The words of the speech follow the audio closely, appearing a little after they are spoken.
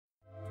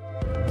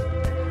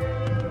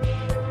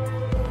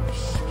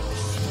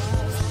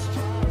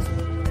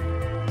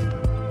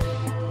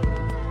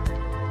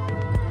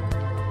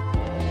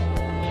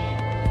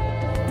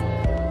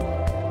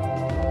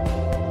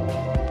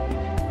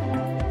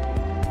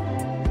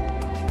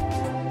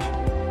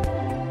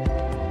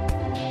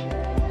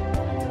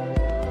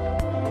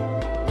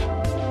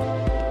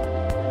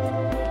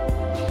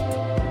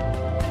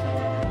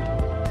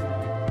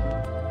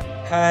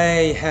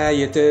Hey, how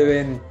you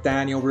doing?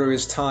 Daniel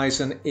Ruiz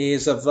Tizon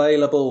is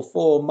available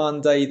for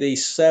Monday the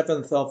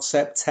 7th of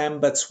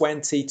September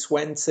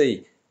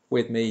 2020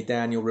 with me,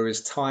 Daniel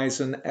Ruiz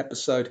Tizon,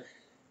 episode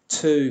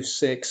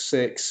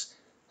 266.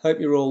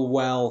 Hope you're all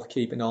well,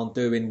 keeping on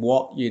doing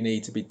what you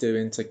need to be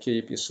doing to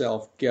keep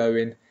yourself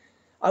going.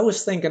 I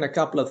was thinking a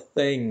couple of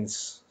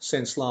things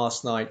since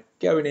last night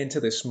going into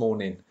this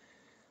morning.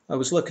 I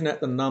was looking at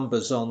the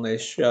numbers on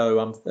this show.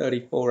 I'm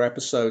 34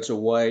 episodes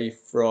away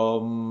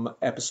from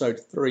episode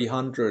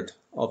 300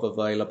 of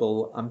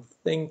available. I'm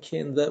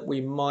thinking that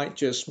we might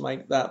just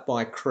make that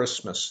by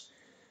Christmas.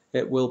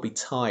 It will be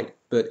tight,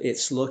 but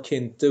it's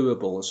looking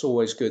doable. It's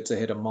always good to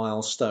hit a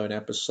milestone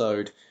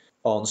episode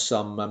on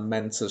some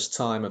momentous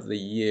time of the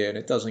year, and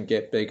it doesn't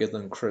get bigger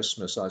than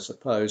Christmas, I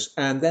suppose.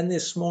 And then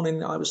this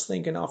morning I was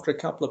thinking, after a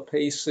couple of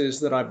pieces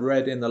that I've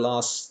read in the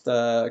last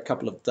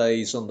couple of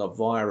days on the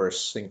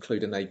virus,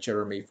 including a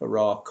Jeremy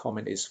Farrar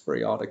comment is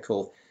free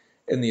article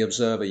in the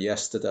Observer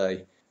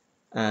yesterday,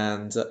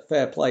 and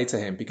fair play to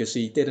him, because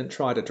he didn't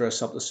try to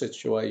dress up the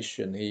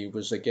situation. He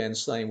was again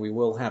saying we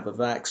will have a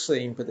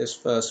vaccine, but this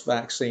first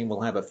vaccine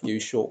will have a few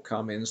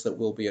shortcomings that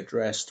will be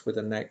addressed with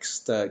the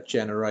next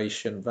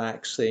generation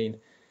vaccine.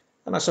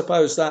 And I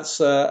suppose that's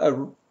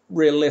a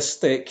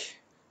realistic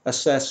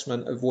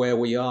assessment of where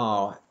we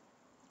are.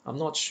 I'm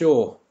not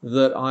sure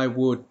that I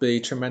would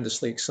be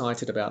tremendously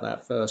excited about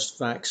that first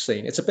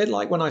vaccine. It's a bit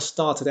like when I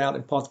started out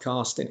in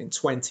podcasting in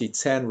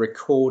 2010,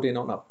 recording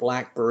on a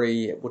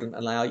BlackBerry. It wouldn't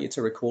allow you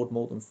to record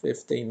more than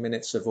 15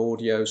 minutes of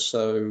audio,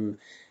 so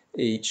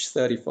each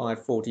 35,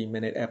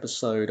 40-minute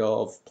episode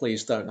of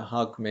Please Don't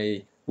Hug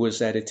Me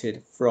was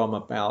edited from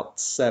about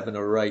 7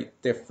 or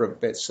 8 different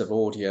bits of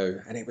audio,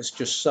 and it was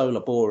just so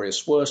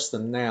laborious, worse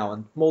than now.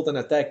 And more than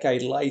a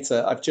decade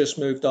later, I've just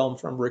moved on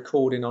from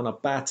recording on a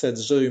battered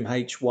Zoom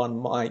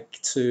H1 mic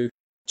to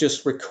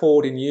just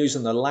recording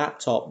using the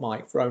laptop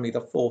mic for only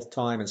the 4th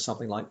time in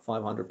something like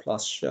 500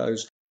 plus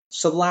shows.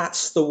 So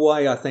that's the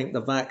way I think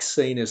the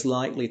vaccine is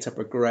likely to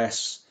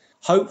progress.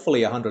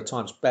 Hopefully 100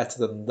 times better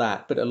than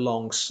that, but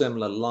along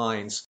similar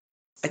lines.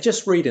 I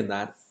just reading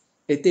that,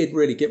 it did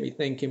really get me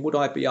thinking, would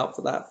I be up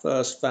for that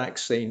first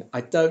vaccine?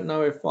 I don't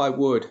know if I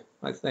would,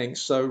 I think.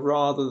 So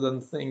rather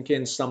than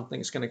thinking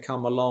something's going to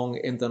come along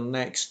in the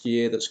next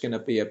year that's going to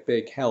be a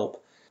big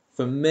help,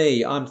 for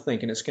me, I'm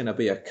thinking it's going to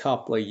be a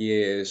couple of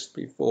years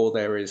before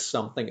there is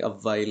something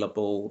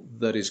available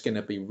that is going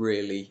to be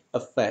really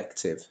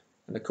effective.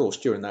 And of course,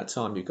 during that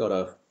time, you've got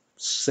to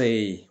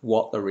see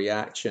what the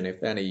reaction,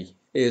 if any,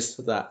 is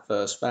to that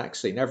first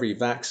vaccine. Every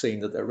vaccine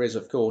that there is,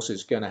 of course,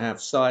 is going to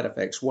have side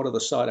effects. What are the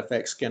side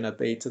effects going to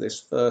be to this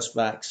first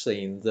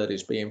vaccine that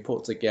is being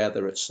put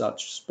together at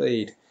such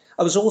speed?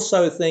 I was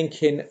also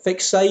thinking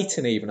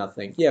fixating even, I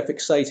think. Yeah,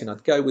 fixating.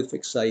 I'd go with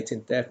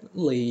fixating,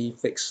 definitely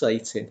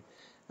fixating.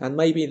 And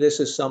maybe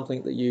this is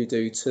something that you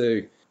do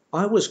too.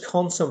 I was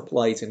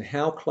contemplating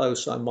how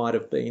close I might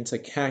have been to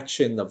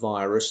catching the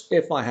virus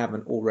if I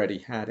haven't already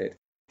had it.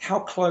 How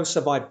close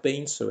have I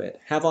been to it?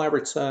 Have I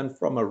returned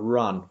from a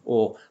run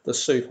or the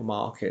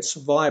supermarkets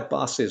via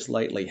buses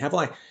lately? Have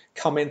I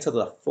come into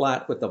the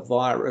flat with the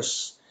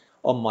virus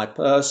on my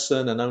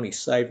person and only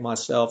saved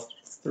myself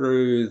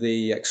through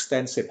the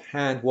extensive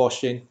hand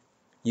washing,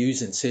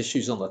 using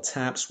tissues on the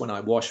taps when I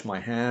wash my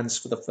hands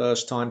for the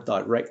first time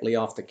directly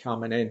after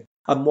coming in?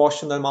 I'm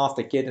washing them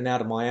after getting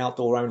out of my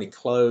outdoor-only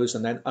clothes,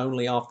 and then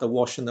only after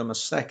washing them a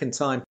second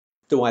time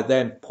do I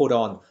then put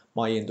on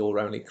my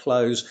indoor-only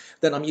clothes.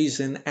 Then I'm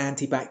using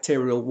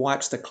antibacterial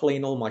wipes to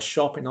clean all my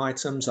shopping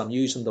items. I'm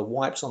using the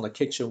wipes on the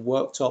kitchen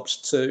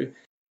worktops too.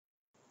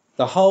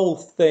 The whole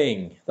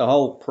thing, the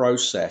whole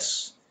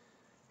process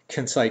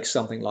can take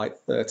something like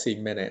 30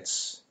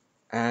 minutes.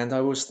 And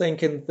I was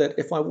thinking that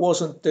if I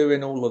wasn't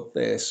doing all of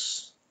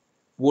this,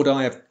 would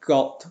I have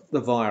got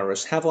the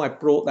virus? Have I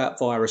brought that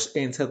virus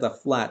into the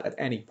flat at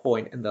any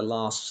point in the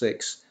last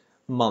 6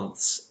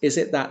 months? Is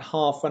it that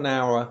half an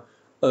hour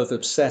of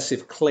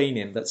obsessive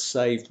cleaning that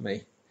saved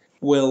me?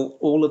 Will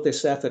all of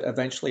this effort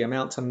eventually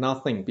amount to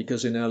nothing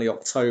because in early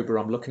October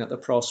I'm looking at the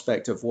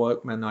prospect of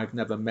workmen I've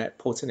never met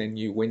putting in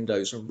new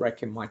windows and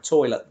wrecking my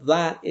toilet?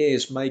 That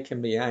is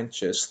making me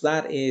anxious.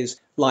 That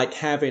is like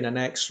having an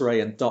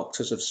x-ray and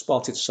doctors have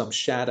spotted some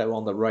shadow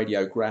on the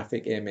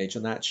radiographic image,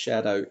 and that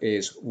shadow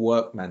is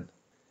workmen.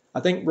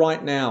 I think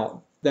right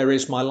now there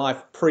is my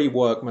life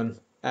pre-workman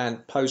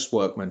and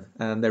post-workman,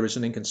 and there is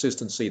an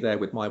inconsistency there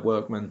with my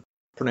workman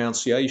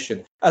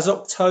pronunciation. As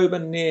October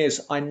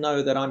nears, I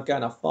know that I'm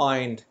going to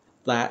find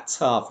that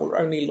tough. We're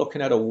only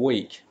looking at a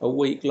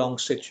week-long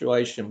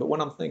situation. But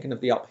when I'm thinking of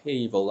the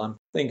upheaval, I'm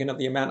thinking of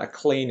the amount of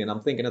cleaning,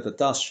 I'm thinking of the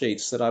dust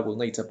sheets that I will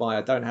need to buy.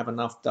 I don't have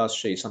enough dust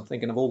sheets. I'm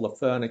thinking of all the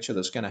furniture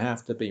that's going to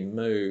have to be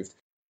moved.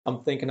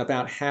 I'm thinking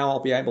about how I'll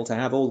be able to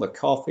have all the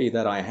coffee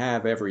that I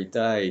have every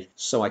day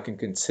so I can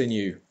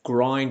continue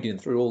grinding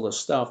through all the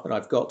stuff that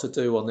I've got to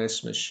do on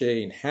this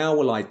machine. How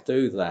will I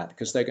do that?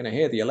 Because they're going to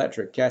hear the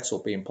electric kettle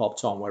being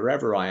popped on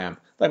wherever I am.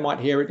 They might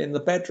hear it in the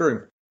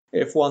bedroom.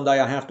 If one day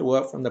I have to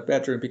work from the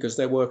bedroom because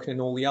they're working in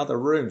all the other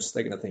rooms,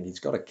 they're going to think he's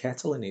got a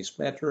kettle in his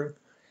bedroom.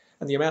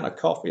 and the amount of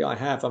coffee I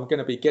have, I'm going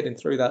to be getting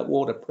through that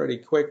water pretty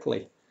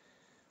quickly.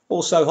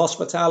 Also,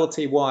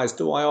 hospitality-wise,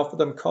 do I offer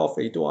them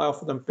coffee? Do I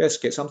offer them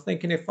biscuits? I'm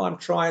thinking if I'm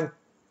trying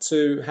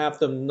to have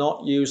them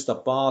not use the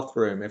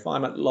bathroom, if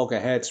I'm at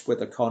loggerheads with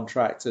the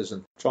contractors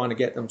and trying to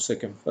get them to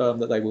confirm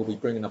that they will be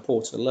bringing a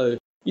portaloo,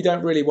 you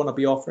don't really want to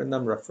be offering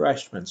them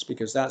refreshments,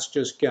 because that's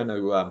just going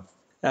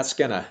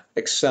to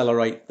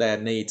accelerate their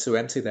need to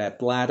empty their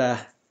bladder.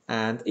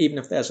 And even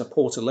if there's a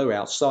portaloo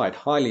outside,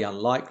 highly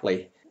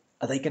unlikely,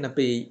 are they going to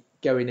be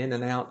going in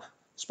and out,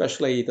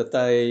 especially the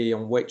day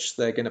on which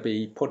they're going to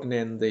be putting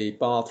in the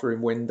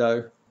bathroom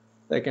window.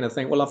 They're going to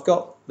think, well, I've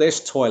got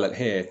this toilet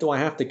here. Do I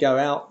have to go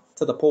out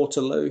to the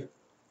portaloo?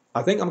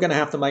 I think I'm going to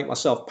have to make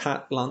myself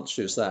packed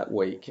lunches that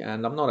week.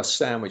 And I'm not a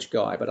sandwich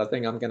guy, but I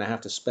think I'm going to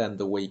have to spend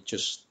the week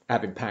just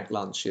having packed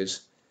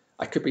lunches.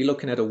 I could be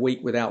looking at a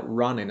week without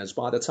running, as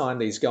by the time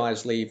these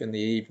guys leave in the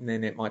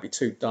evening, it might be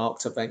too dark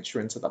to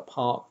venture into the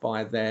park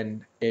by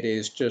then. It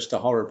is just a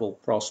horrible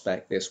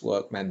prospect, this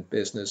workman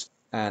business.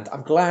 And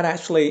I'm glad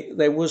actually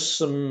there was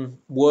some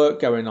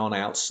work going on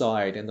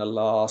outside in the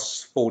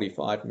last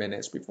 45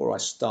 minutes before I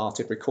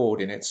started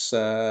recording. It's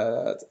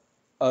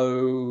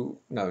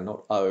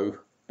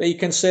Be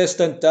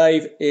consistent,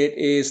 Dave. It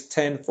is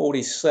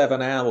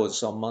 10:47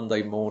 hours on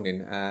Monday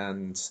morning,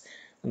 and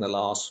in the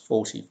last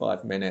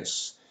 45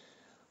 minutes,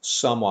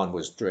 someone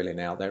was drilling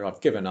out there.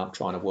 I've given up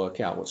trying to work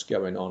out what's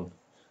going on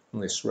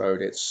this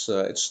road. It's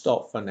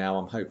stopped for now.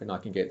 I'm hoping I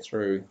can get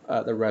through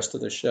the rest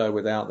of the show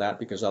without that,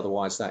 because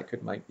otherwise that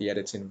could make the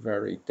editing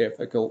very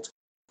difficult.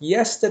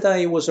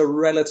 Yesterday was a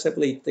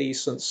relatively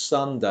decent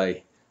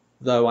Sunday,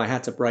 though I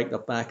had to break the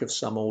back of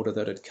some order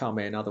that had come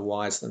in.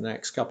 Otherwise, the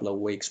next couple of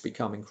weeks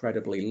become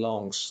incredibly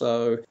long.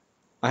 So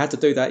I had to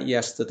do that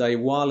yesterday.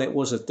 While it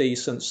was a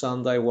decent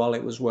Sunday, while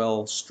it was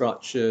well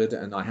structured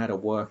and I had a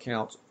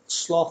workout,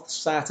 Sloth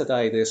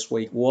Saturday this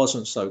week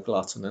wasn't so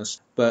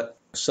gluttonous, but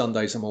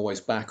Sundays I'm always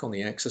back on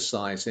the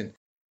exercising.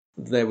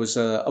 There was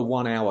a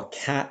 1 hour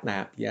cat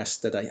nap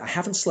yesterday. I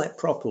haven't slept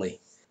properly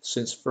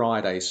since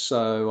Friday,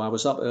 so I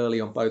was up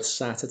early on both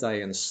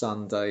Saturday and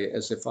Sunday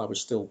as if I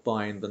was still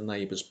buying the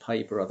neighbour's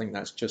paper. I think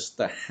that's just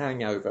the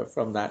hangover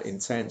from that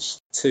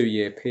intense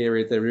 2-year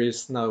period. There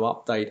is no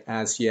update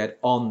as yet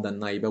on the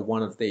neighbour.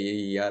 One of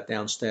the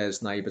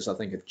downstairs neighbours, I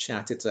think, had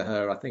chatted to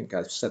her. I think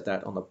I said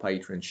that on the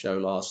Patron show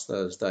last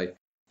Thursday.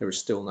 There is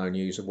still no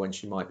news of when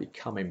she might be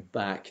coming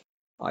back.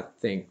 I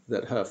think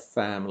that her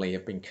family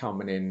have been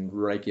coming in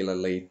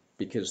regularly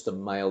because the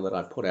mail that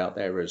I put out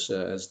there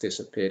has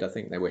disappeared. I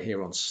think they were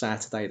here on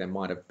Saturday. They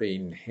might have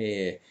been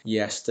here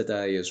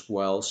yesterday as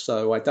well.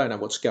 So I don't know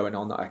what's going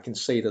on. I can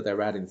see that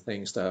they're adding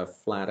things to her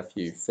flat, a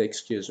few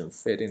fixtures and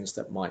fittings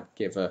that might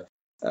give her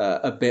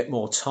a bit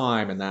more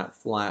time in that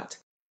flat.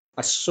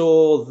 I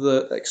saw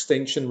that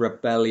Extinction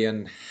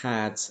Rebellion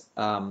had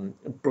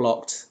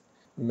blocked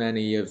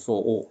many of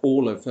or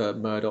all of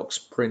Murdoch's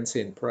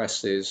printing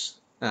presses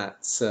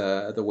at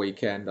the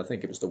weekend. I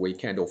think it was the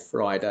weekend or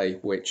Friday,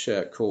 which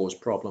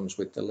caused problems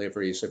with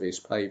deliveries of his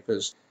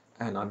papers.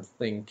 And I'm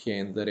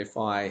thinking that if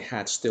I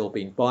had still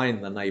been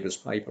buying the neighbour's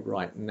paper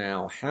right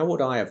now, how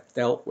would I have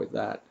dealt with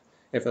that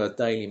if her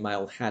Daily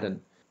Mail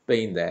hadn't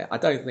been there? I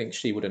don't think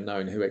she would have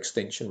known who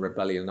Extinction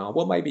Rebellion are.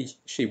 Well, maybe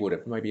she would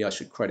have. Maybe I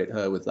should credit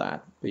her with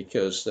that,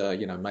 because,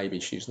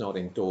 maybe she's not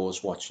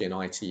indoors watching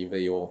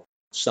ITV or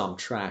some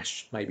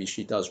trash. Maybe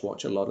she does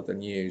watch a lot of the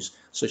news,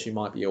 so she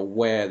might be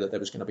aware that there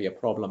was going to be a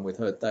problem with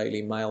her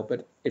Daily Mail.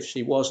 But if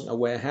she wasn't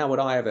aware, how would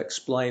I have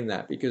explained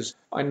that? Because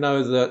I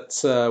know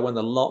that when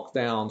the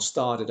lockdown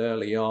started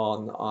early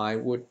on, I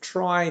would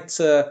try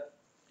to,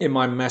 in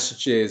my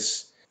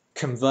messages,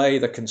 convey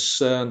the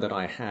concern that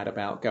I had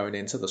about going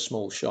into the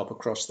small shop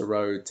across the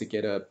road to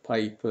get a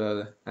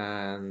paper,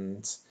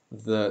 and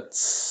that,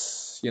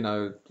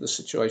 the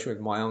situation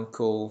with my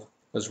uncle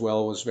as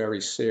well was very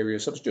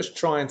serious. I was just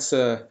trying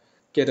to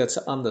get her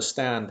to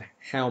understand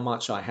how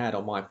much I had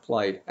on my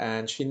plate,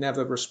 and she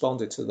never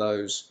responded to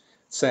those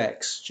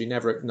texts. She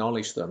never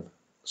acknowledged them.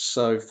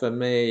 So for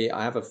me,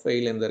 I have a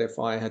feeling that if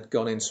I had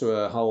gone into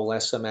a whole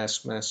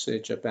SMS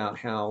message about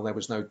how there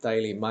was no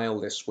Daily Mail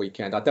this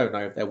weekend, I don't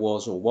know if there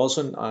was or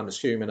wasn't. I'm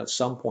assuming at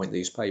some point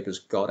these papers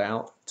got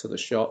out to the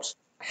shops.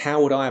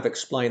 How would I have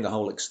explained the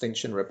whole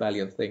Extinction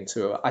Rebellion thing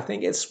to her? I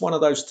think it's one of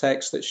those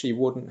texts that she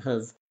wouldn't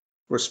have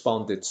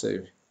responded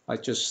to. I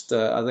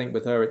think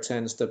with her it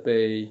tended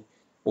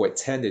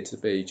to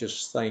be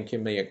just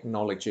thanking me,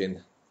 acknowledging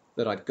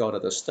that I'd got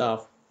her the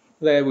stuff.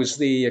 There was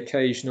the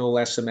occasional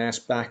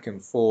SMS back and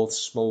forth,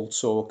 small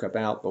talk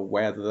about the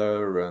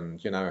weather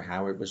and,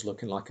 how it was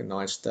looking like a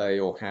nice day,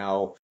 or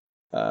how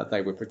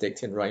they were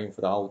predicting rain for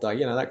the whole day,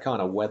 that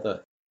kind of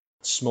weather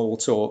small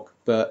talk.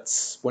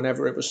 But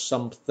whenever it was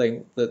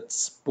something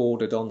that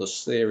bordered on the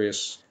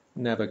serious,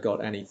 never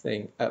got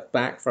anything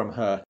back from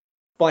her.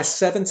 By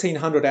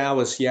 1700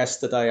 hours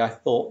yesterday, I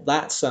thought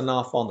that's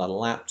enough on the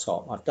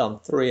laptop. I've done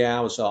 3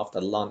 hours after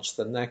lunch.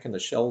 The neck and the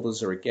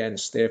shoulders are again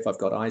stiff. I've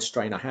got eye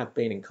strain. I have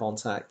been in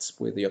contact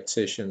with the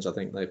opticians. I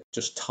think they're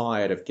just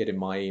tired of getting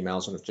my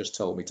emails and have just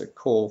told me to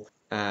call.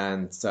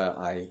 And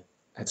I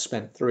Had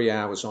spent 3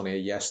 hours on here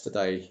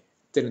yesterday.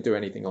 Didn't do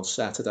anything on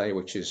Saturday,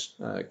 which is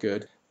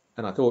good.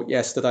 And I thought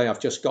yesterday,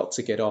 I've just got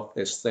to get off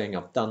this thing.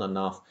 I've done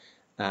enough.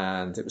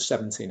 And it was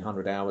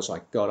 1,700 hours.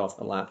 I got off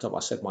the laptop. I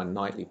said my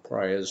nightly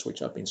prayers,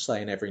 which I've been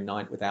saying every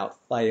night without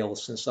fail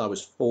since I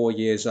was 4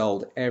 years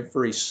old,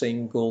 every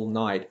single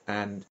night.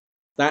 And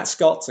that's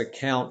got to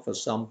count for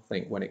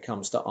something when it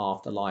comes to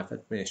afterlife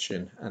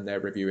admission and their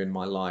reviewing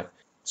my life.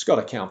 It's got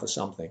to count for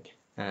something.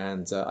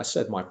 And I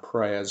said my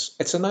prayers.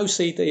 It's an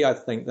OCD, I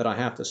think, that I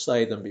have to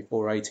say them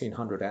before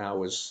 1,800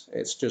 hours.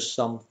 It's just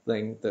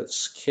something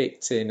that's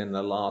kicked in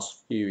the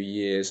last few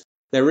years.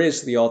 There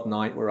is the odd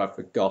night where I've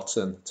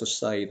forgotten to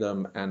say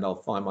them, and I'll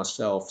find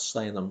myself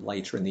saying them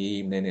later in the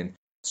evening in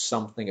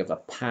something of a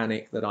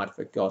panic that I'd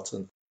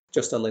forgotten.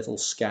 Just a little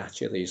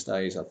scatcher these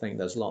days. I think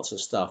there's lots of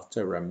stuff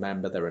to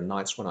remember. There are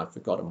nights when I've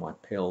forgotten my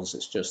pills.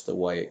 It's just the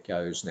way it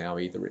goes now.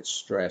 Either it's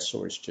stress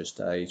or it's just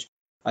age.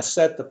 I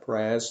said the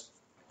prayers,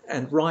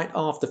 and right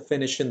after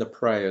finishing the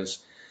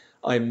prayers,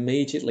 I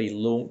immediately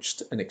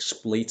launched an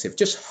expletive,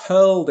 just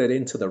hurled it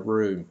into the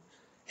room,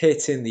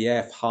 hitting the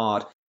F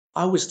hard.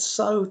 I was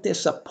so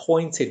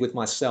disappointed with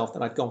myself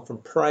that I'd gone from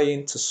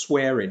praying to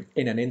swearing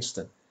in an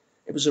instant.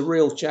 It was a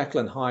real Jekyll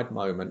and Hyde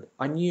moment.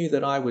 I knew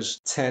that I was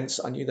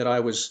tense. I knew that I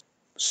was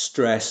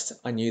stressed.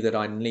 I knew that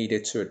I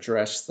needed to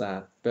address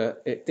that.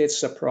 But it did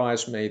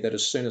surprise me that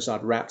as soon as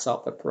I'd wrapped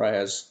up the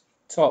prayers,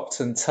 topped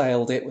and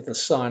tailed it with the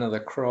sign of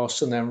the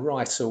cross, and then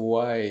right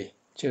away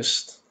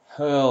just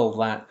hurled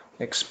that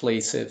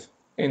expletive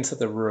into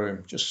the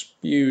room, just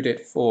spewed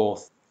it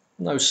forth.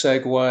 No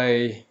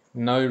segue.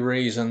 No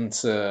reason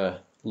to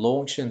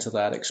launch into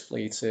that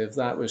expletive.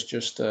 That was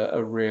just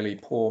a really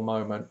poor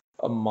moment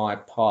on my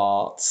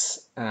part.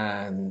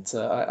 And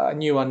I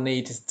knew I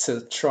needed to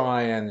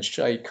try and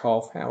shake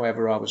off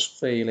however I was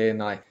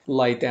feeling. I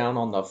lay down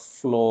on the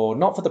floor,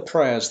 not for the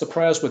prayers. The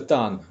prayers were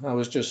done. I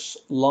was just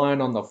lying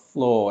on the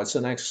floor. It's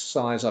an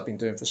exercise I've been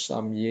doing for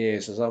some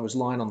years. As I was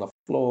lying on the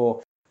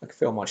floor, I could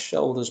feel my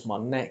shoulders, my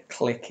neck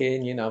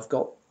clicking. I've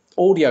got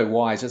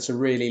audio-wise, it's a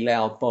really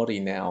loud body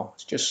now.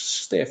 It's just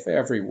stiff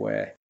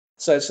everywhere.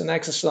 So it's an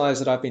exercise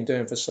that I've been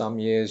doing for some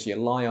years. You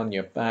lie on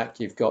your back,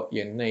 you've got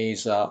your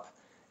knees up.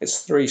 It's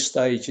 3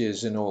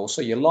 stages in all.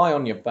 So you lie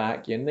on your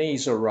back, your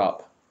knees are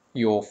up,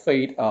 your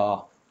feet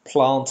are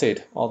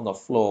planted on the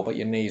floor, but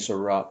your knees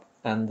are up.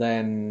 And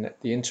then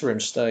the interim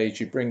stage,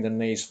 you bring the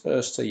knees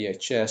first to your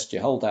chest. You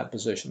hold that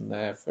position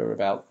there for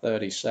about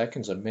 30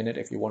 seconds, a minute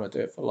if you want to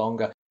do it for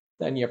longer.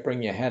 Then you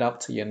bring your head up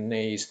to your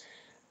knees.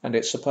 And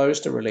it's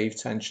supposed to relieve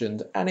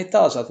tension, and it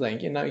does, I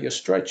think. You're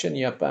stretching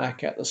your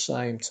back at the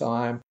same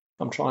time.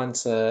 I'm trying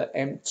to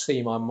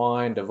empty my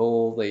mind of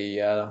all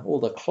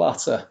the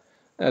clutter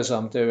as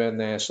I'm doing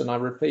this, and I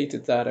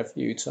repeated that a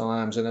few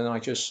times, and then I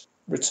just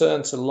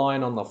returned to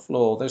lying on the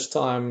floor. This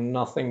time,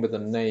 nothing with the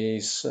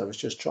knees. I was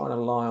just trying to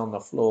lie on the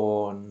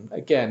floor, and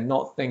again,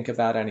 not think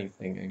about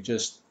anything, and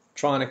just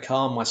trying to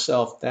calm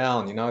myself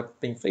down. I've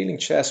been feeling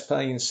chest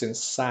pain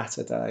since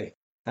Saturday.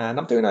 And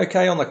I'm doing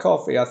okay on the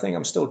coffee. I think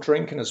I'm still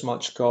drinking as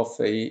much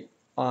coffee.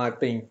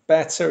 I've been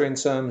better in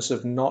terms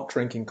of not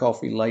drinking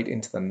coffee late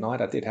into the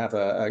night. I did have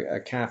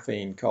a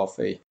caffeine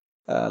coffee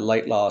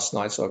late last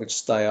night so I could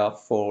stay up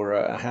for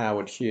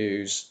Howard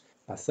Hughes.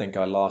 I think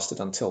I lasted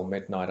until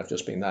midnight. I've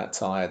just been that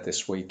tired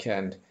this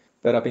weekend.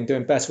 But I've been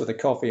doing better with the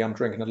coffee. I'm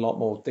drinking a lot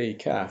more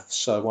decaf.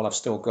 So while I've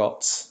still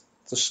got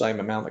the same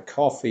amount of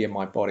coffee in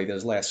my body,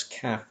 there's less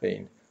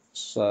caffeine.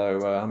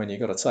 So, you've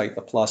got to take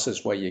the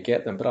pluses where you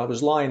get them. But I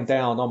was lying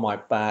down on my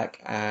back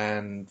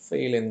and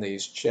feeling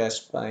these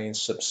chest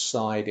pains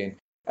subsiding.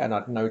 And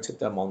I'd noted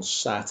them on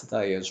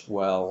Saturday as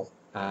well.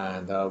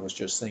 And I was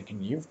just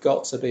thinking, you've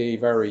got to be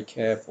very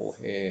careful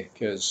here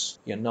because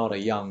you're not a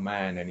young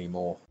man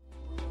anymore.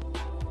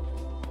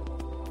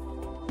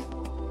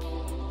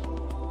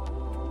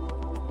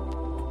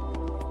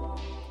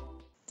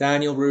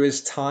 Daniel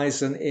Ruiz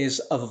Tizon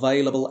is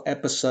available,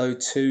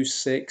 episode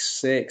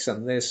 266,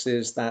 and this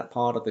is that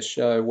part of the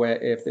show where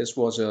if this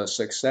was a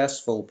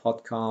successful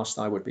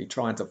podcast, I would be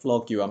trying to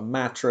vlog you a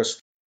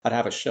mattress. I'd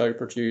have a show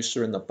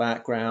producer in the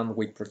background.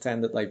 We'd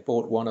pretend that they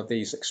bought one of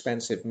these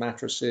expensive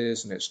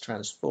mattresses and it's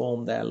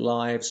transformed their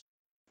lives.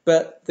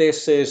 But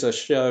this is a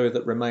show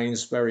that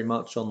remains very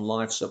much on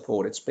life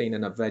support. It's been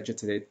in a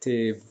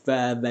vegetative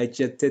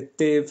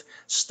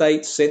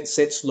state since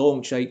its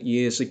launch 8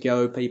 years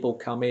ago. People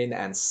come in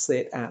and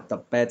sit at the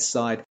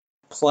bedside,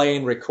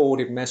 playing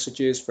recorded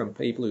messages from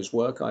people whose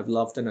work I've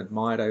loved and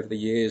admired over the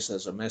years.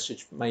 There's a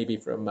message maybe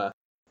from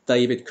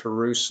David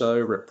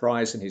Caruso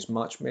reprising his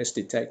much-missed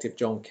Detective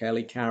John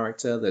Kelly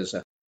character. There's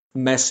a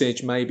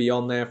message maybe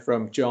on there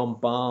from John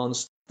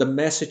Barnes. The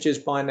messages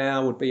by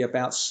now would be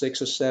about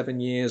 6 or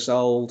 7 years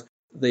old.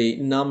 The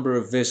number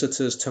of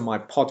visitors to my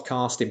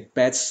podcast in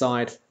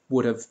bedside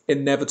would have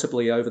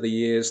inevitably over the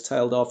years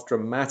tailed off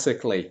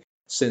dramatically.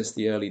 since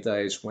the early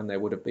days when there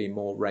would have been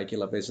more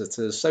regular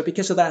visitors. So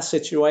because of that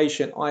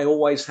situation, I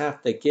always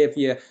have to give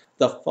you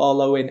the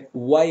following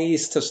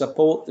ways to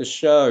support the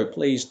show.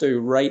 Please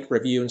do rate,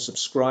 review, and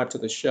subscribe to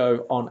the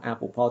show on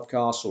Apple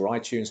Podcasts or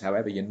iTunes,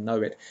 however you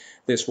know it.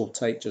 This will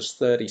take just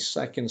 30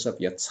 seconds of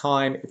your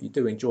time. If you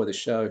do enjoy the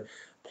show,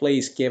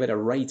 please give it a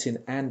rating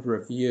and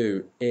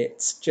review.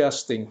 It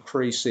just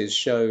increases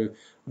show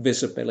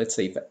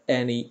visibility for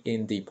any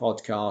indie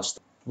podcast.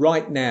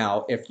 Right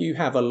now, if you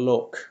have a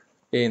look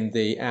in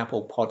the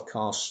Apple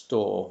Podcast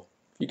Store,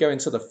 if you go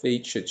into the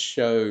featured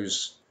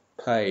shows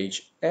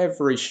page,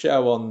 every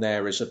show on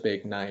there is a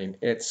big name.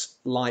 It's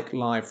like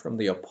Live from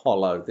the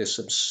Apollo, this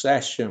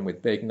obsession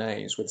with big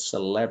names, with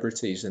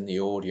celebrities in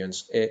the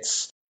audience.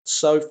 It's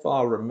so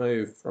far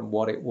removed from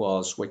what it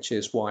was, which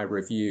is why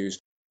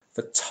reviews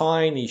for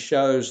tiny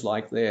shows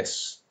like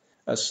this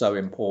are so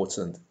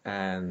important.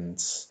 And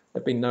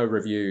there have been no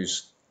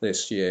reviews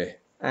this year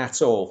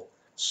at all.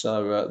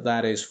 So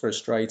that is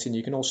frustrating.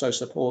 You can also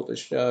support the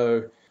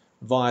show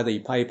via the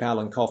PayPal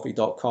and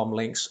coffee.com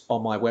links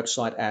on my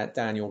website at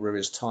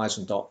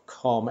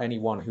danielruiztizon.com.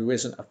 Anyone who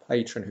isn't a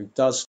patron who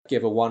does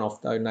give a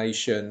one-off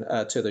donation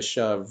to the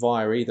show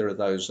via either of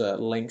those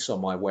links on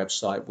my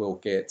website will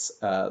get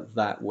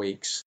that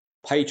week's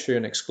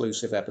Patreon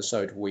exclusive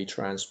episode we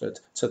transferred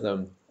to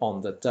them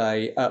on the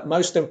day.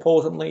 Most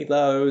importantly,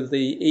 though, the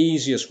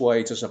easiest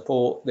way to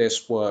support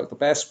this work, the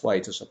best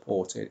way to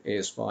support it,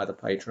 is via the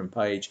Patreon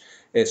page.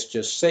 It's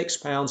just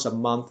 £6 a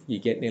month. You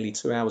get nearly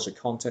 2 hours of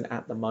content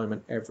at the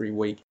moment every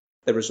week.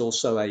 There is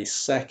also a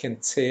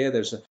second tier.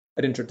 There's an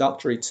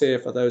introductory tier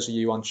for those of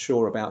you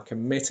unsure about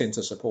committing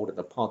to supporting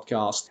the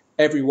podcast.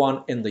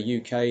 Everyone in the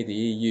UK, the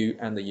EU,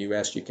 and the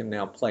US, you can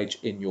now pledge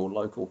in your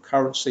local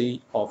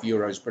currency of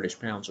euros, British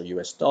pounds, or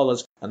US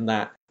dollars, and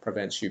that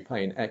prevents you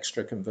paying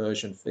extra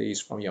conversion fees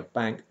from your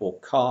bank or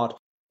card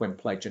when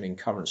pledging in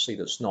currency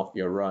that's not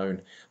your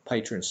own.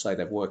 Patrons say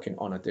they're working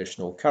on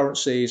additional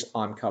currencies.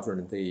 I'm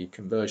covering the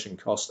conversion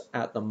cost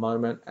at the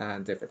moment,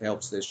 and if it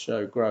helps this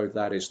show grow,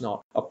 that is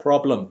not a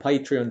problem.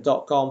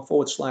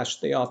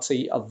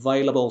 Patreon.com/DRT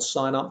available.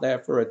 Sign up there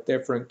for a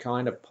different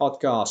kind of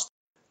podcast.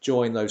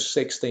 Join those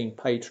 16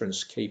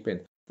 patrons keeping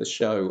the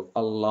show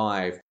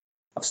alive.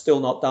 I've still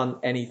not done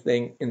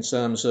anything in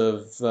terms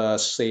of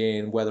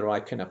seeing whether I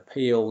can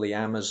appeal the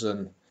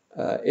Amazon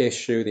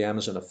issue, the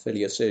Amazon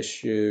affiliates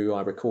issue.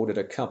 I recorded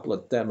a couple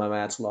of demo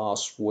ads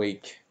last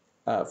week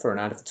for an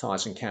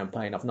advertising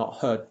campaign. I've not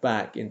heard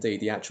back.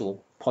 Indeed, the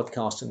actual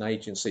podcasting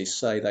agencies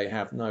say they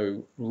have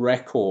no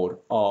record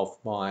of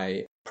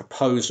my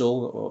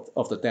proposal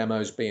of the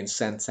demos being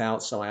sent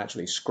out, so I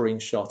actually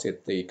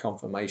screenshotted the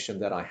confirmation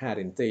that I had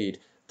indeed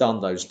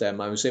done those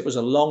demos. It was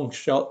a long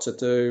shot to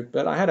do,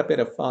 but I had a bit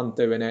of fun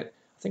doing it. I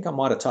think I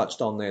might have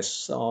touched on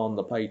this on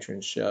the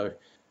Patreon show,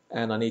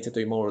 and I need to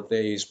do more of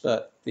these,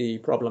 but the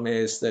problem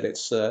is that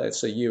it's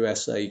a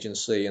US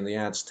agency and the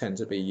ads tend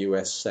to be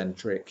US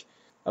centric.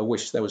 I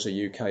wish there was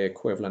a UK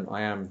equivalent.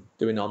 I am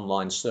doing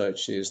online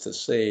searches to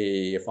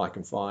see if I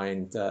can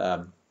find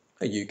a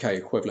UK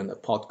equivalent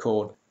of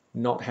Podcorn.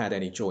 Not had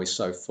any joy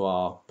so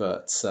far,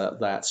 but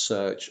that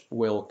search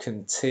will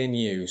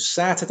continue.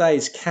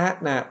 Saturday's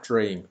catnap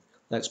dream.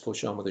 Let's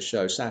push on with the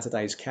show.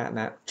 Saturday's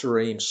catnap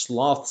dream.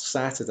 Sloth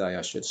Saturday,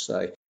 I should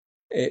say.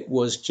 It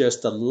was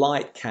just a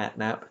light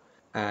catnap,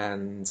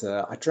 and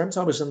I dreamt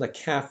I was in the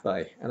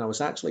cafe, and I was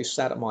actually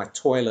sat at my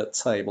toilet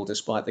table,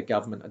 despite the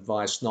government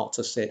advice not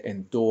to sit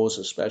indoors,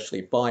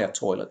 especially by a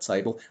toilet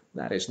table.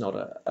 That is not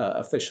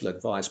official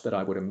advice, but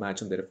I would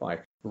imagine that if I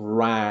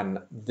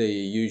ran the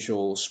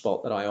usual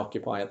spot that I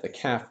occupy at the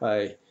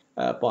cafe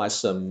by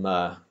some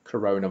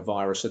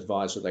coronavirus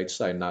advisor, they'd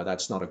say, no,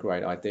 that's not a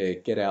great idea.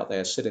 Get out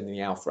there, sit in the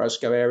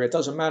alfresco area. It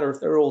doesn't matter if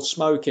they're all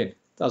smoking.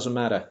 Doesn't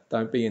matter.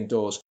 Don't be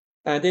indoors.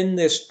 And in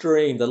this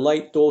dream, the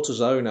late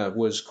daughter's owner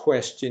was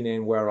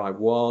questioning where I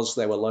was.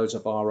 There were loads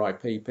of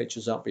RIP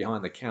pictures up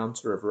behind the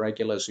counter of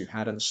regulars who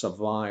hadn't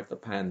survived the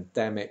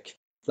pandemic.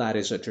 That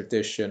is a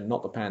tradition,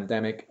 not the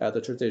pandemic. The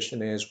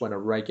tradition is when a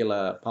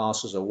regular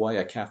passes away,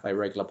 a cafe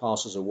regular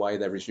passes away,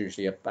 there is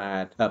usually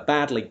a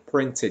badly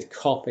printed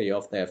copy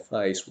of their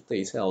face with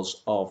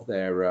details of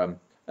their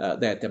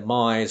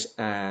demise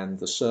and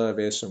the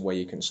service and where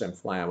you can send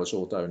flowers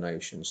or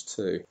donations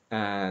to.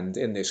 And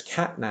in this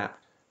catnap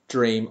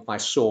dream, I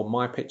saw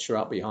my picture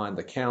up behind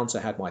the counter,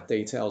 had my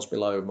details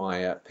below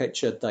my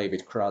picture,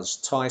 David Cruz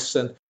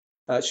Tyson.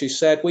 She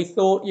said, "We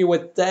thought you were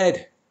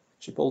dead."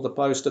 She pulled the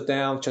poster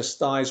down,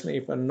 chastised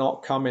me for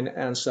not coming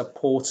and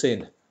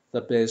supporting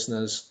the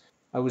business.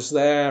 I was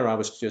there. I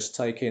was just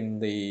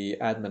taking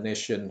the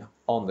admonition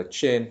on the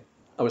chin.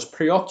 I was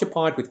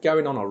preoccupied with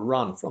going on a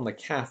run from the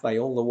cafe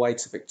all the way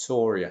to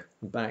Victoria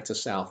and back to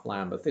South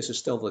Lambeth. This is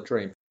still the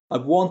dream. I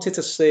wanted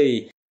to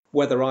see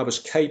whether I was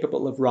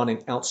capable of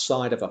running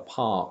outside of a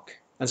park.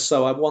 And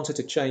so I wanted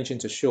to change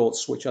into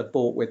shorts, which I'd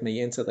brought with me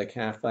into the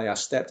cafe. I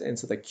stepped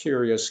into the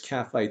curious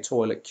cafe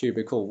toilet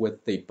cubicle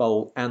with the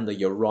bowl and the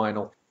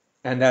urinal.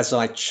 And as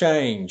I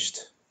changed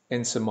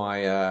into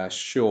my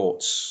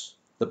shorts,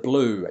 the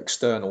blue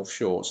external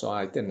shorts.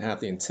 I didn't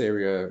have the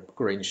interior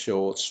green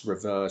shorts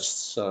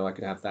reversed, so I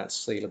could have that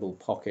sealable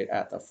pocket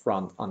at the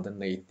front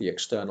underneath the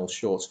external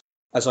shorts.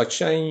 As I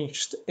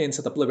changed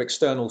into the blue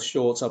external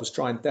shorts, I was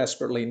trying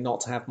desperately not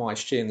to have my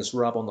shins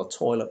rub on the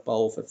toilet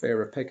bowl for fear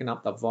of picking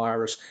up the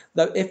virus.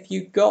 Though if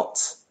you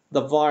got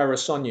the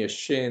virus on your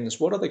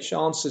shins, what are the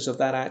chances of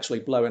that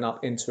actually blowing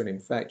up into an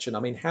infection? I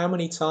mean, how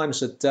many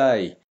times a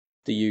day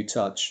do you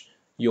touch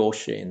your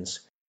shins?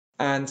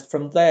 And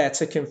from there,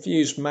 to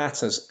confuse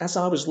matters, as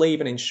I was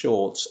leaving in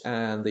shorts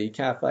and the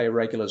cafe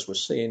regulars were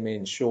seeing me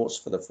in shorts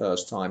for the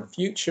first time,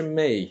 future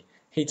me,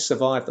 he'd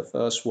survived the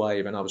first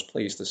wave, and I was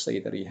pleased to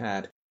see that he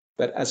had.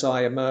 But as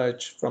I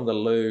emerged from the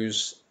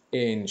loos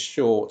in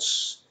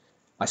shorts,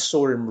 I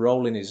saw him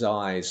rolling his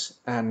eyes,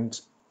 and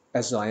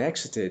as I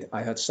exited,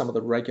 I heard some of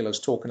the regulars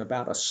talking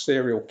about a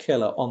serial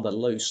killer on the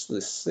loose,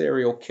 the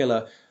serial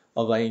killer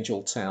of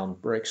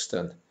Angeltown,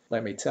 Brixton.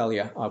 Let me tell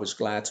you, I was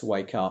glad to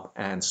wake up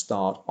and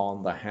start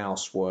on the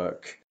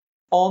housework.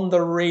 On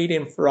the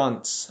reading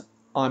front,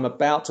 I'm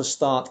about to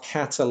start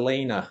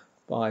Catalina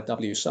by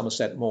W.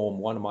 Somerset Maugham,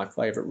 one of my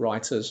favourite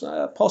writers,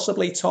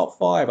 possibly top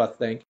 5, I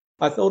think.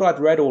 I thought I'd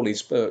read all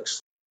his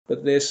books,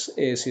 but this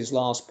is his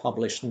last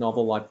published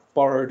novel. I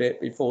borrowed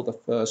it before the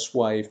first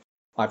wave.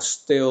 I've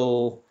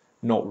still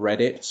not read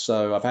it,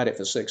 so I've had it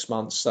for 6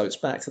 months, so it's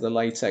back to the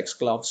latex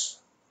gloves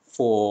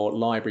for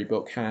library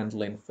book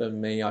handling for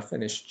me. I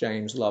finished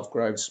James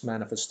Lovegrove's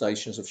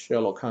Manifestations of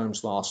Sherlock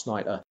Holmes last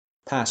night, a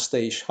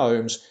pastiche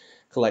Holmes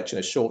collection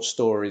of short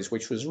stories,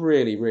 which was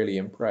really, really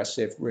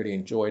impressive. Really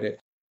enjoyed it.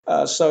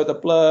 So the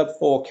blurb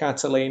for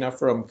Catalina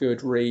from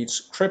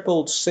Goodreads.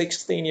 Crippled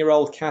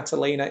 16-year-old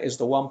Catalina is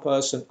the one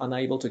person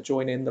unable to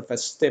join in the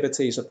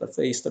festivities of the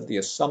Feast of the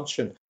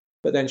Assumption,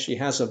 but then she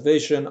has a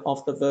vision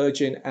of the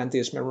Virgin and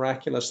is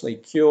miraculously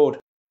cured.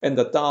 In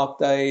the dark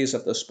days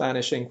of the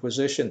Spanish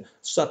Inquisition,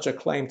 such a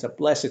claim to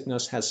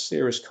blessedness has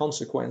serious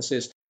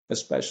consequences,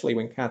 especially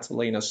when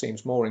Catalina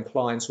seems more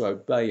inclined to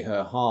obey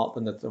her heart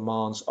than the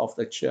demands of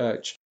the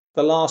Church.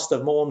 The last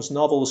of Maugham's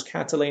novels,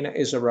 Catalina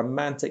is a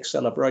romantic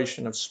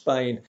celebration of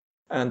Spain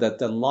and a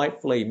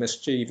delightfully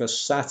mischievous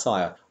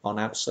satire on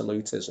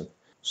absolutism.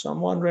 So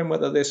I'm wondering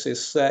whether this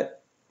is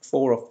set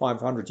 400 or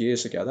 500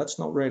 years ago. That's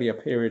not really a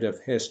period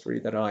of history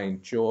that I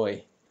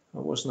enjoy. I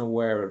wasn't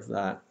aware of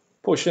that.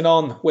 Pushing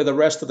on with the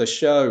rest of the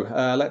show,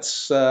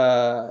 let's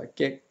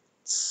get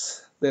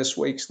this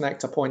week's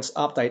Nectar Points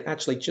update.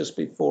 Actually, just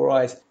before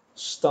I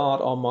start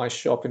on my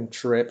shopping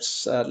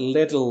trips,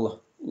 Lidl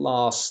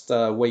last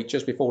week,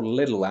 just before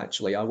Lidl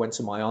actually, I went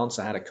to my aunt's.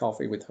 I had a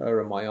coffee with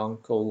her and my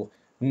uncle.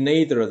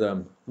 Neither of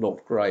them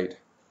looked great.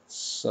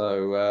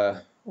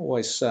 So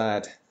always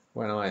sad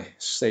when I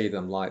see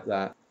them like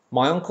that.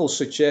 My uncle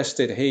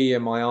suggested he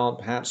and my aunt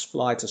perhaps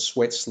fly to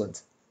Switzerland.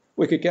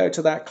 We could go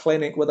to that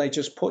clinic where they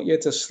just put you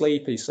to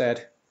sleep, he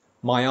said.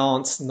 My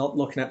aunt, not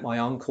looking at my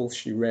uncle,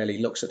 she rarely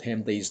looks at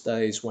him these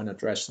days when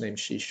addressing him,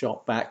 she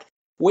shot back.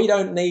 We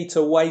don't need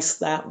to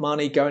waste that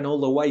money going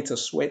all the way to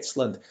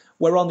Switzerland.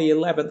 We're on the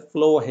 11th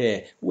floor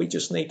here. We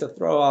just need to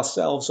throw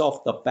ourselves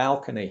off the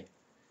balcony.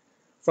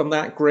 From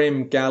that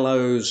grim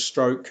gallows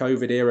stroke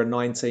COVID era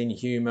 19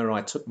 humour,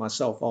 I took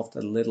myself off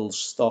to Little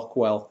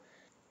Stockwell,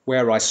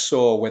 where I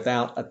saw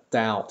without a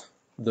doubt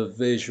the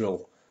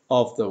visual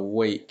of the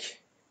week.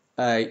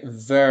 A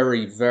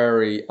very,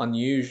 very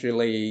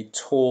unusually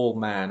tall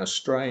man, a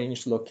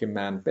strange looking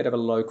man, bit of a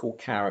local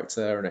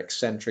character, an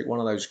eccentric,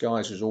 one of those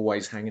guys who's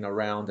always hanging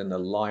around in the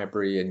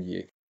library, and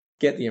you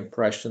get the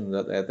impression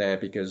that they're there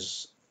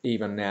because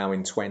even now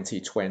in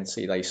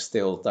 2020 they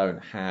still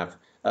don't have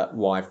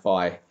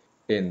Wi-Fi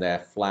in their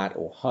flat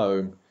or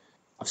home.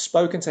 I've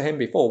spoken to him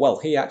before. Well,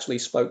 he actually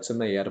spoke to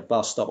me at a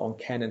bus stop on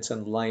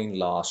Kennington Lane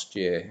last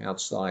year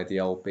outside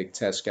the old big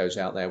Tesco's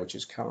out there, which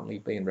is currently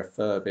being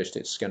refurbished.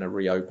 It's going to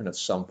reopen at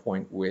some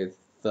point with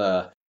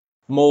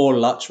more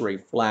luxury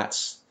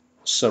flats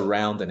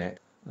surrounding it.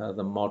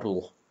 The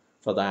model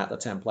for that, the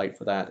template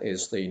for that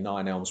is the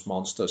Nine Elms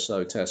Monster,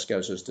 so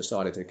Tesco's has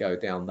decided to go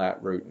down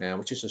that route now,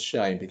 which is a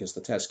shame because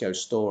the Tesco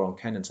store on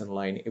Kennington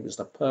Lane, it was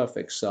the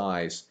perfect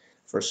size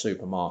for a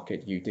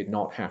supermarket. You did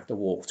not have to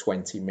walk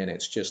 20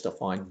 minutes just to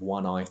find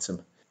one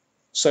item.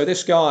 So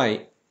this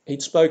guy,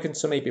 he'd spoken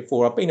to me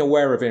before. I've been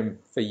aware of him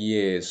for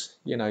years.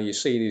 You know, you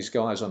see these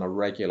guys on a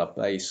regular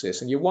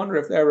basis and you wonder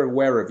if they're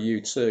aware of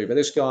you too. But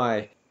this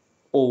guy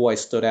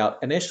always stood out.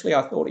 Initially,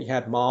 I thought he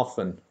had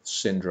Marfan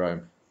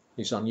syndrome.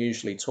 He's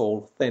unusually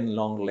tall, thin,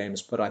 long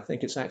limbs, but I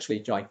think it's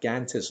actually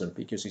gigantism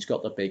because he's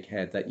got the big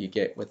head that you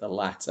get with the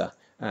latter,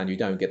 and you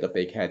don't get the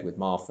big head with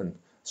Marfan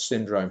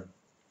syndrome.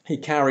 He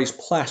carries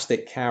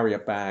plastic carrier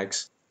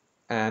bags,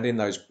 and in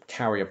those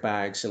carrier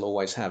bags he'll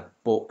always have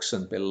books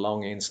and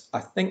belongings.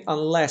 I think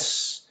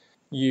unless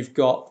you've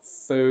got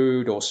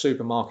food or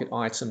supermarket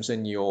items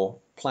in your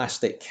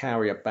plastic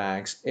carrier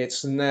bags,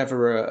 it's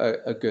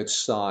never a good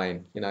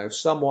sign. You know, if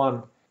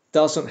someone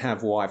doesn't have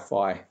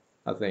Wi-Fi,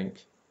 I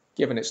think,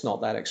 given it's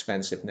not that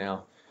expensive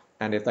now,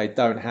 and if they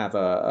don't have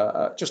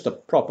just a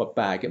proper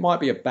bag, it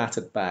might be a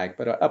battered bag,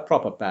 but a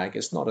proper bag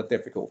is not a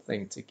difficult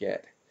thing to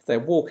get. if they're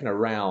walking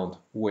around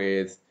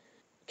with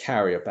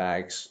carrier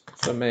bags,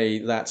 for me,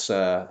 that's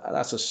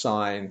a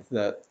sign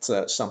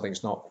that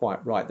something's not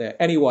quite right there.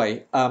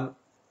 Anyway,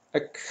 a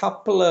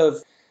couple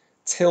of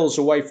tills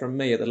away from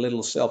me at the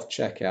little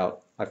self-checkout,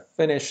 I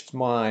finished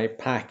my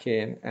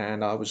packing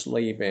and I was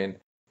leaving,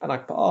 and I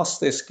passed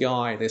this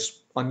guy, this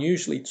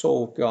unusually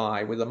tall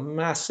guy with a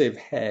massive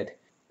head,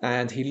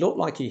 and he looked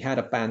like he had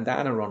a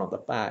bandana on at the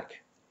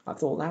back. I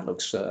thought that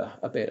looks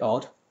a bit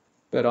odd,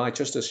 but I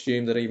just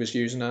assumed that he was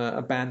using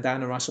a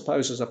bandana, I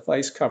suppose, as a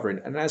face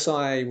covering. And as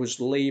I was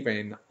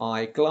leaving,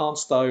 I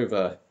glanced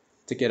over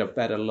to get a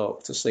better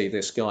look to see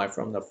this guy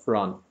from the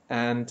front,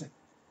 and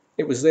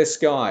it was this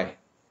guy,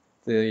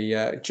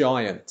 the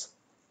giant,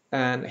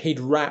 and he'd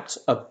wrapped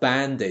a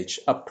bandage,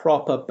 a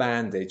proper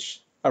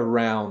bandage,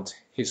 around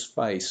his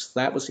face.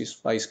 That was his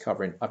face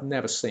covering. I've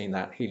never seen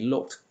that. He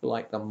looked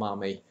like the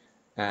mummy,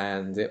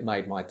 and it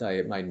made my day.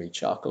 It made me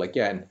chuckle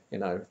again.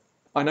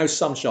 I know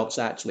some shops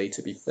actually,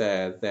 to be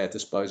fair, their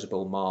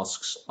disposable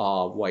masks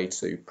are way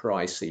too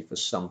pricey for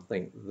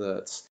something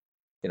that,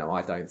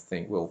 I don't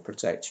think will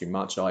protect you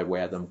much. I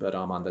wear them, but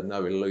I'm under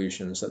no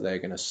illusions that they're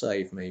going to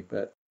save me.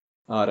 But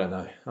I don't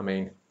know. I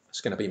mean,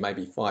 it's going to be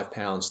maybe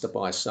 £5 to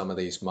buy some of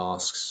these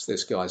masks.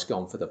 This guy's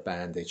gone for the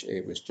bandage.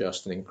 It was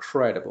just an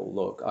incredible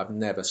look. I've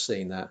never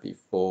seen that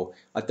before.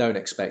 I don't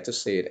expect to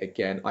see it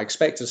again. I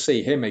expect to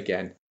see him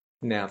again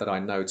now that I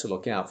know to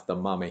look out for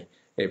the mummy.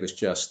 It was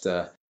just,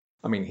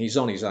 he's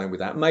on his own with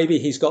that. Maybe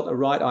he's got the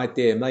right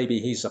idea. Maybe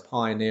he's a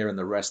pioneer and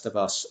the rest of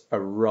us are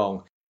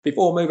wrong.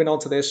 Before moving on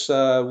to this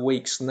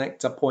week's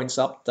Nectar Points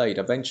update,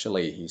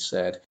 eventually, he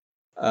said,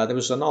 there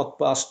was an odd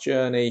bus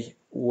journey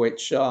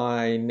which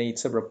I need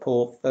to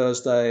report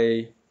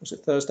Thursday. Was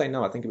it Thursday?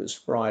 No, I think it was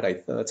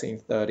Friday,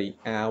 13:30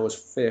 hours,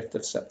 5th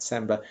of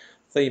September.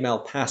 Female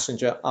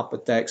passenger, upper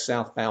deck,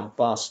 southbound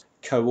bus,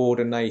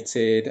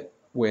 coordinated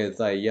with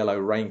a yellow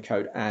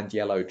raincoat and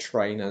yellow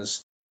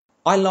trainers.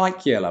 I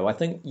like yellow. I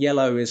think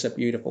yellow is a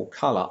beautiful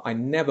colour. I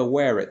never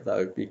wear it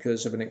though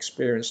because of an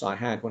experience I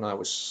had when I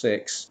was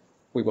 6.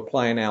 We were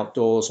playing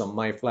outdoors on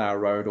Mayflower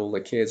Road, all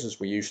the kids,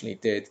 as we usually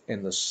did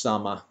in the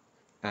summer.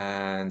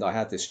 And I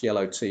had this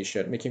yellow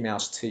t-shirt, Mickey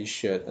Mouse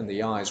t-shirt, and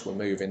the eyes were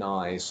moving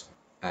eyes.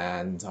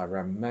 And I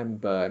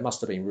remember it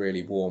must have been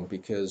really warm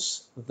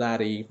because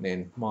that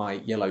evening my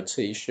yellow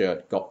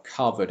t-shirt got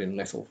covered in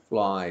little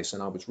flies,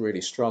 and I was really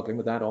struggling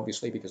with that,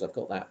 obviously, because I've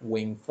got that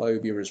wing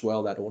phobia as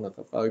well, that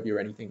ornithophobia,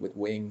 anything with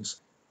wings.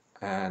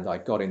 And I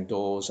got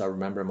indoors. I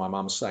remember my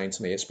mum saying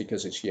to me, it's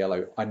because it's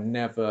yellow. I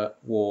never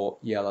wore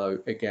yellow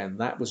again.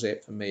 That was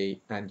it for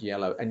me and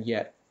yellow. And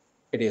yet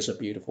it is a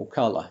beautiful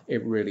colour.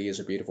 It really is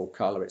a beautiful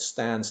colour. It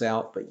stands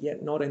out, but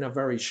yet not in a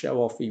very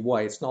show-offy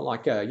way. It's not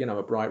like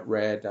a bright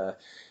red, a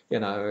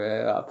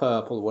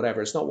purple,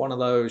 whatever. It's not one of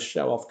those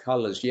show-off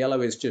colours.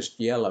 Yellow is just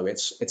yellow.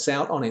 It's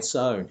out on its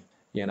own.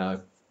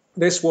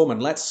 This woman,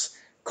 let's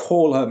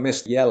call her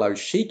Miss Yellow.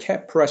 She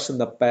kept pressing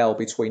the bell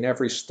between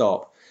every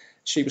stop.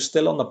 She was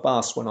still on the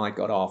bus when I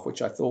got off,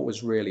 which I thought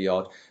was really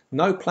odd.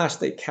 No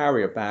plastic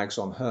carrier bags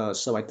on her,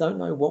 so I don't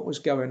know what was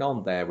going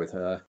on there with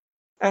her.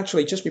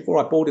 Actually, just before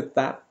I boarded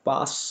that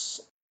bus,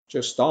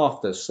 just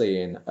after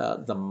seeing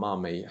the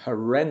mummy,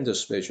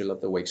 horrendous visual of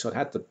the week. So I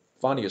had the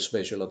funniest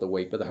visual of the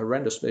week, but the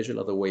horrendous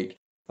visual of the week.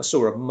 I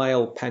saw a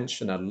male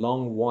pensioner,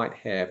 long white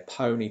hair,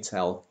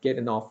 ponytail,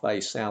 getting off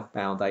a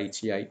southbound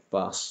 88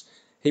 bus.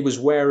 He was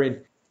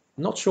wearing,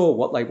 not sure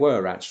what they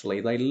were actually.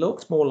 They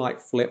looked more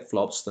like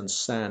flip-flops than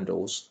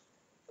sandals.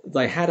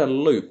 They had a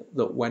loop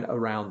that went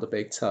around the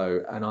big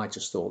toe, and I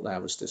just thought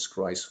that was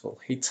disgraceful.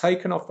 He'd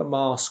taken off the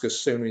mask as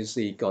soon as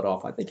he got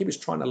off. I think he was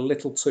trying a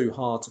little too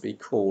hard to be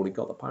cool. He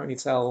got the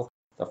ponytail,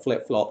 the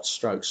flip-flops,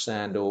 stroke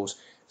sandals.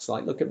 It's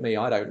like, look at me,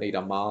 I don't need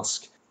a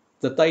mask.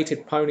 The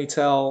dated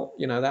ponytail,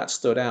 that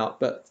stood out,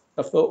 but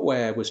the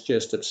footwear was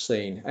just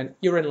obscene. And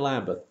you're in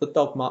Lambeth, the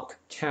dog muck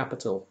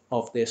capital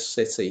of this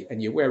city,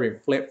 and you're wearing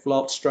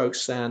flip-flops, stroke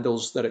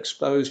sandals that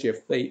expose your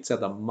feet to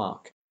the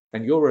muck.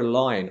 And you're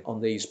relying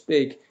on these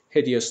big,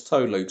 hideous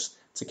toe loops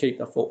to keep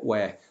the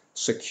footwear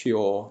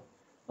secure.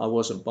 I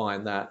wasn't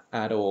buying that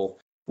at all.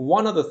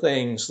 One of the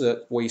things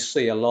that we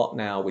see a lot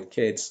now with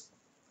kids,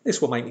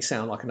 this will make me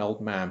sound like an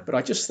old man, but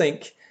I just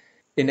think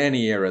in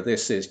any era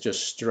this is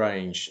just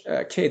strange.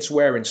 Kids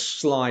wearing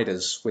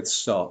sliders with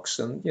socks,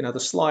 and the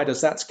sliders,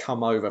 that's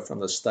come over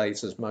from the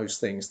States, as most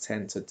things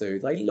tend to do.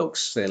 They look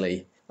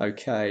silly,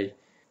 okay?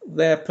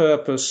 Their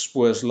purpose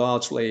was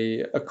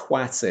largely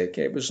aquatic.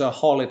 It was a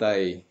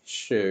holiday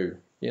shoe.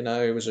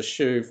 It was a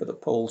shoe for the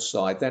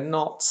poolside. They're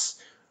not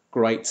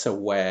great to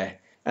wear.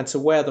 And to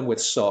wear them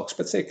with socks,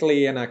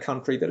 particularly in a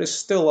country that is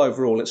still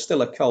overall, it's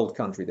still a cold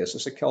country.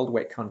 It's a cold,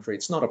 wet country.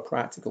 It's not a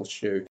practical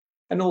shoe.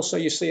 And also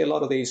you see a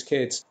lot of these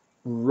kids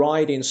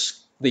riding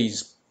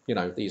these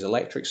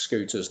electric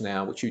scooters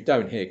now, which you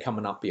don't hear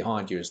coming up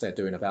behind you as they're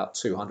doing about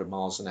 200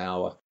 miles an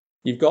hour.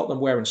 You've got them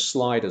wearing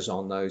sliders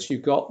on those.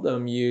 You've got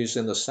them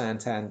using the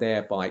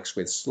Santander bikes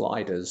with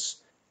sliders.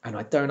 And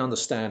I don't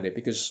understand it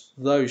because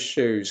those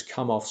shoes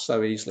come off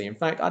so easily. In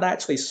fact, I'd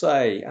actually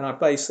say, and I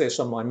base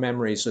this on my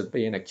memories of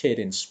being a kid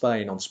in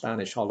Spain on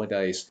Spanish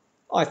holidays,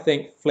 I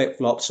think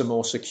flip-flops are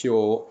more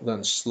secure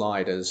than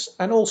sliders.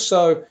 And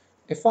also,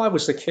 if I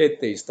was a kid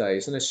these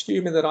days, and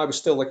assuming that I was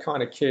still the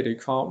kind of kid who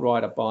can't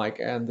ride a bike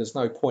and there's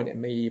no point in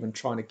me even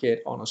trying to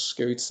get on a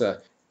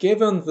scooter,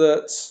 given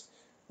that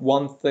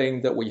one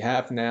thing that we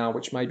have now,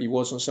 which maybe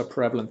wasn't so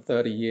prevalent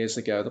 30 years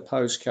ago, the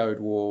postcode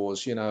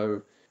wars,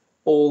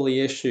 all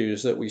the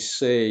issues that we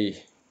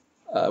see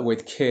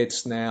with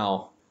kids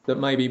now that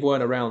maybe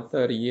weren't around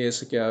 30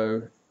 years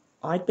ago,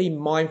 I'd be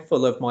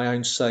mindful of my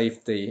own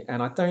safety.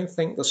 And I don't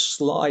think the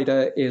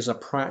slider is a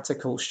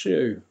practical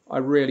shoe. I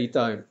really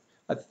don't.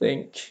 I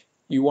think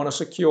you want a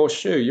secure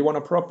shoe, you want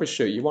a proper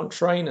shoe, you want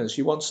trainers,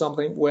 you want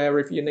something where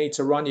if you need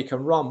to run, you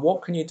can run.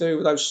 What can you do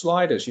with those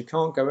sliders? You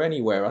can't go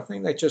anywhere. I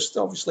think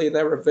obviously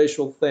they're a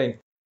visual thing.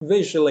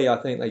 Visually, I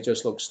think they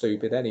just look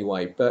stupid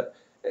anyway, but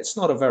it's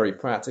not a very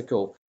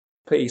practical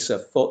piece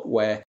of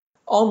footwear.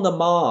 On the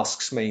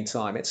masks,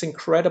 meantime, it's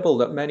incredible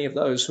that many of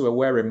those who are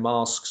wearing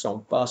masks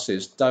on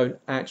buses don't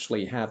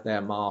actually have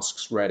their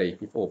masks ready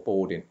before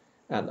boarding.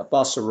 And the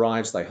bus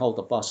arrives, they hold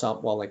the bus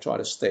up while they try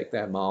to stick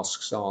their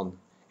masks on.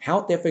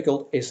 How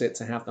difficult is it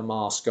to have the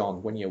mask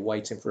on when you're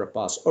waiting for a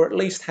bus, or at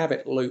least have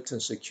it looped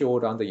and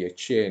secured under your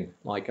chin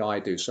like I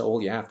do, so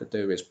all you have to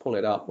do is pull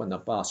it up when the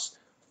bus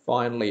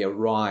finally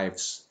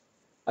arrives.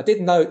 I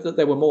did note that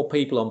there were more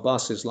people on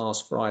buses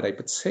last Friday,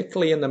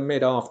 particularly in the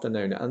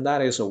mid-afternoon, and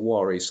that is a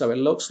worry. So it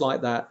looks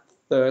like that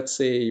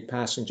 30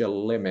 passenger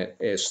limit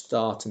is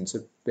starting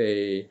to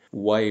be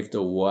waved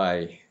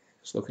away.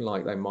 It's looking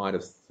like they might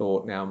have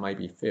thought now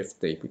maybe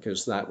 50,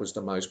 because that was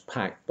the most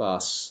packed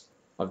bus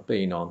I've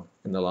been on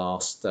in the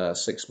last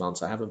 6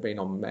 months. I haven't been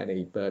on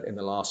many, but in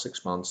the last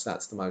 6 months,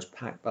 that's the most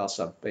packed bus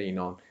I've been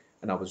on.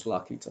 And I was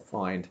lucky to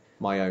find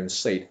my own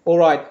seat. All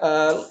right,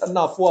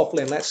 enough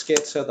waffling. Let's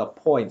get to the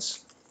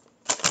points.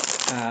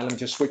 Let me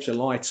just switch a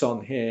light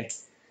on here.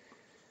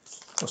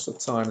 What's the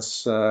time?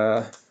 It's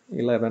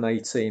 11,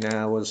 18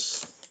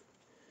 hours.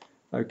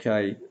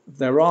 Okay,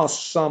 there are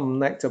some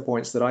Nectar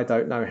Points that I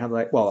don't know how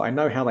they... Well, I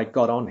know how they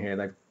got on here.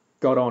 They've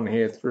got on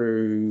here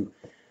through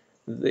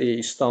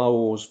the Star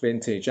Wars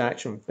vintage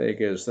action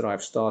figures that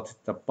I've started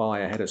to buy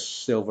ahead of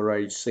Silver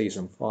Age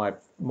Season 5.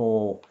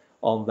 More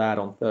on that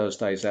on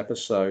Thursday's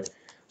episode.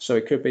 So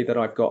it could be that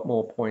I've got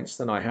more points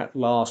than I had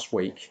last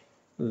week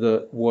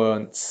that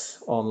weren't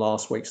on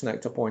last week's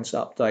Nectar Points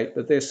update.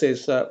 But this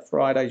is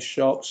Friday's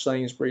shop,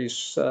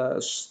 Sainsbury's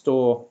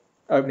store,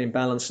 opening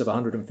balance of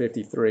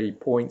 153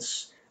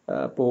 points.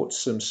 Bought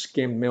some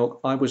skimmed milk.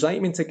 I was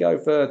aiming to go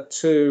for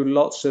 2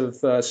 lots of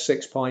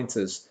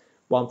 6-pinters,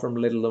 one from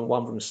Lidl and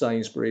one from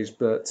Sainsbury's,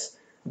 but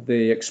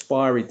the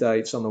expiry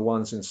dates on the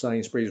ones in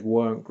Sainsbury's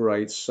weren't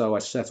great, so I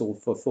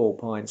settled for 4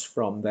 pints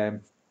from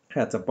them.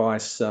 Had to buy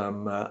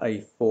some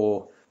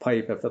A4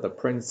 paper for the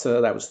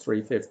printer. That was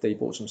 $3.50.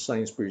 Bought some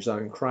Sainsbury's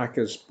own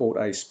crackers. Bought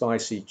a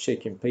spicy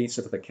chicken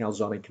pizza for the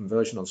calzone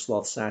conversion on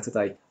Sloth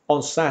Saturday.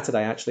 On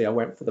Saturday, actually, I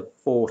went for the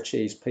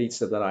 4-cheese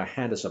pizza that I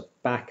had as a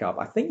backup.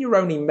 I think you're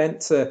only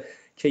meant to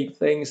keep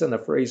things in the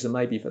freezer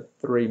maybe for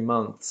 3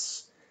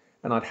 months.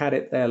 And I'd had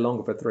it there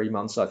longer for 3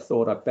 months. I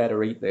thought I'd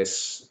better eat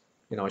this.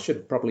 I should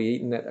have probably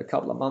eaten it a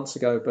couple of months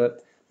ago,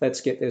 but let's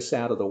get this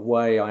out of the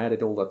way. I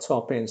added all the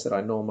toppings that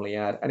I normally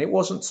add, and it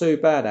wasn't too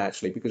bad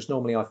actually, because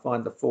normally I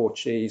find the 4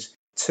 cheese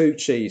too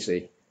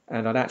cheesy,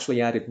 and I'd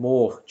actually added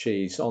more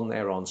cheese on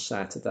there on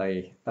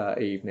Saturday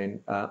evening.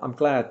 I'm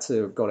glad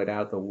to have got it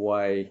out of the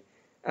way,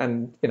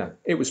 and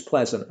it was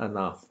pleasant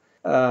enough.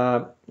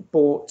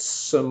 Bought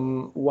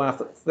some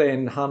wafer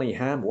thin honey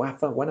ham.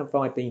 Wafer? When have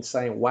I been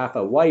saying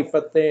wafer?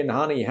 Wafer thin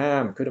honey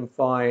ham. Couldn't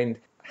find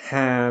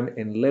ham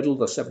in Lidl.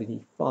 The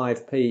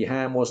 75p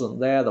ham wasn't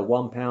there. The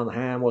 £1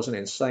 ham wasn't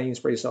in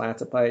Sainsbury's, so I had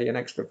to pay an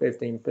extra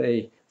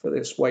 15p for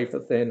this wafer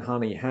thin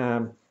honey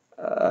ham.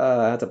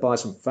 I had to buy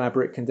some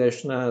fabric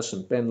conditioner,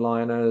 some bin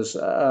liners,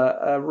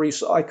 a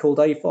recycled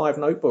A5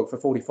 notebook for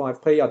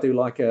 45p. I do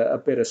like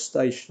a bit of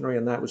stationery,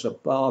 and that was a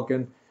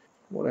bargain.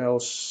 What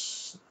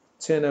else?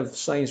 Tin of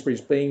Sainsbury's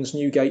beans,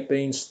 Newgate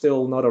beans,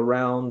 still not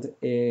around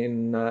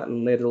in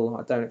Lidl.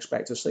 I don't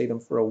expect to see them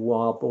for a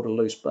while. Bought a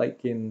loose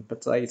baking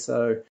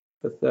potato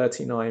for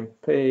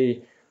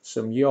 39p.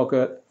 Some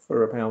yoghurt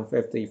for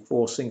 £1.50.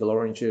 4 single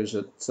oranges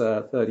at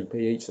 30p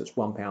each. That's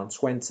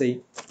 £1.20.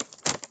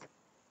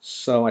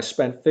 So I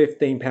spent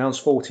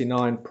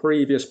 £15.49.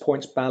 Previous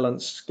points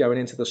balance going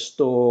into the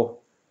store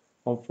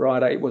on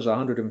Friday was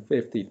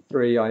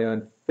 153. I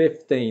earned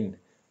 15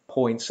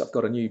 points. I've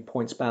got a new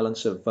points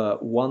balance of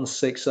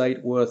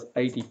 168 worth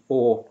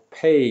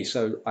 84p.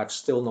 So I've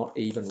still not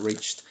even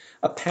reached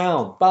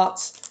 £1.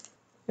 But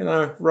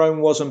Rome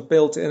wasn't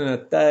built in a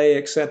day,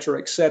 etc.,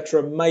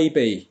 etc.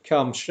 Maybe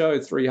come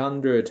show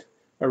 300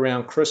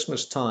 around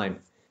Christmas time,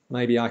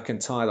 maybe I can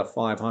tie the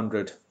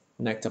 500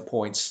 Nectar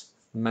Points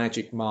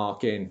magic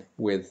mark in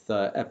with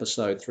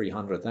episode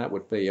 300. That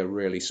would be a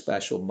really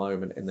special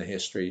moment in the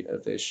history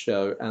of this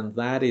show. And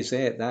that is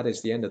it. That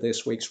is the end of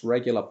this week's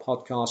regular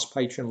podcast.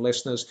 Patron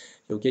listeners,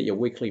 you'll get your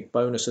weekly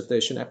bonus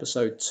edition,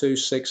 episode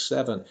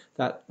 267.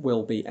 That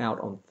will be out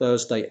on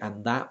Thursday,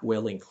 and that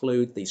will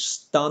include the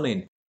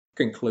stunning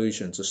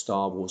conclusion to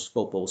Star Wars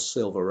Football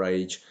Silver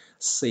Age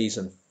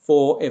Season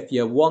 4. If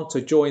you want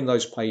to join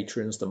those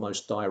patrons, the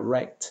most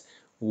direct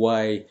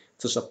way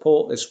to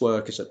support this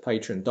work is at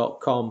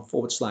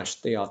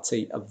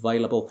patreon.com/DRT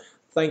available.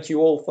 Thank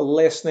you all for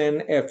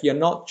listening. If you're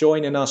not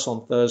joining us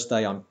on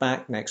Thursday, I'm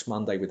back next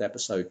Monday with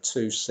episode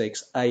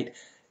 268.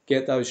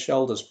 Get those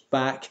shoulders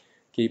back.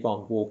 Keep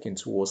on walking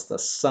towards the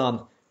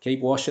sun.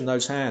 Keep washing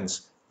those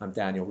hands. I'm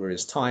Daniel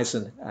Ruiz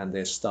Tizon, and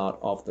this start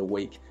of the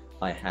week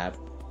I have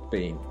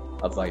been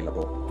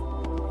available.